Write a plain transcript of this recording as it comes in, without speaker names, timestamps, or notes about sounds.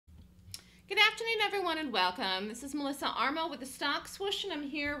Good afternoon, everyone, and welcome. This is Melissa Armo with the Stock Swoosh, and I'm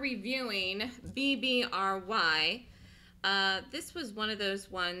here reviewing BBRY. This was one of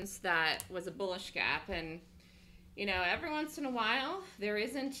those ones that was a bullish gap, and you know, every once in a while there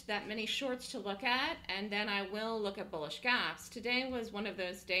isn't that many shorts to look at, and then I will look at bullish gaps. Today was one of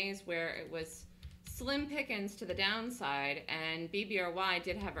those days where it was slim pickings to the downside, and BBRY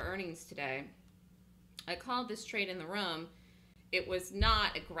did have earnings today. I called this trade in the room. It was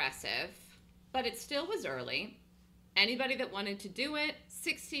not aggressive, but it still was early. Anybody that wanted to do it,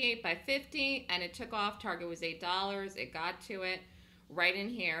 68 by 50, and it took off. Target was $8. It got to it right in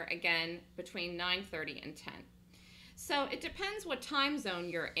here, again, between 9:30 and 10. So it depends what time zone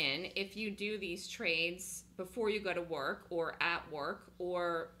you're in. If you do these trades before you go to work or at work,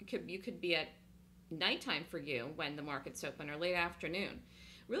 or you could be at nighttime for you when the market's open, or late afternoon.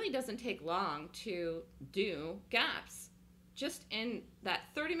 Really doesn't take long to do gaps. Just in that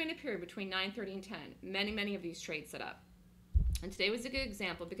 30-minute period between 9:30 and 10, many of these trades set up. And today was a good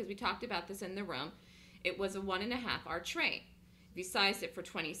example because we talked about this in the room. It was a 1.5-hour trade. If you sized it for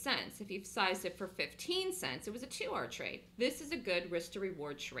 20 cents, if you sized it for 15 cents, it was a 2-hour trade. This is a good risk to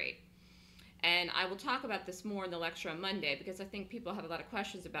reward trade. And I will talk about this more in the lecture on Monday because I think people have a lot of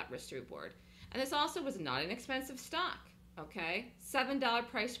questions about risk to reward. And this also was not an expensive stock, okay? $7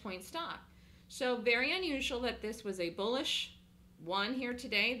 price point stock. So very unusual that this was a bullish one here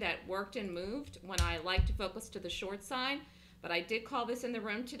today that worked and moved when I like to focus to the short side. But I did call this in the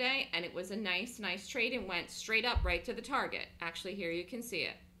room today, and it was a nice trade and went straight up right to the target. Actually, here you can see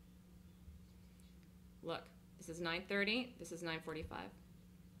it. Look, this is 9:30, this is 9:45.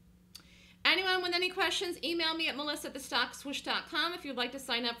 Anyone with any questions, email me at melissa@thestockswoosh.com if you'd like to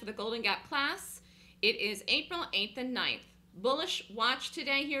sign up for the Golden Gap class. It is April 8th and 9th. Bullish watch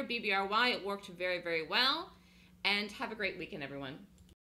today here, BBRY. It worked very well. And have a great weekend, everyone.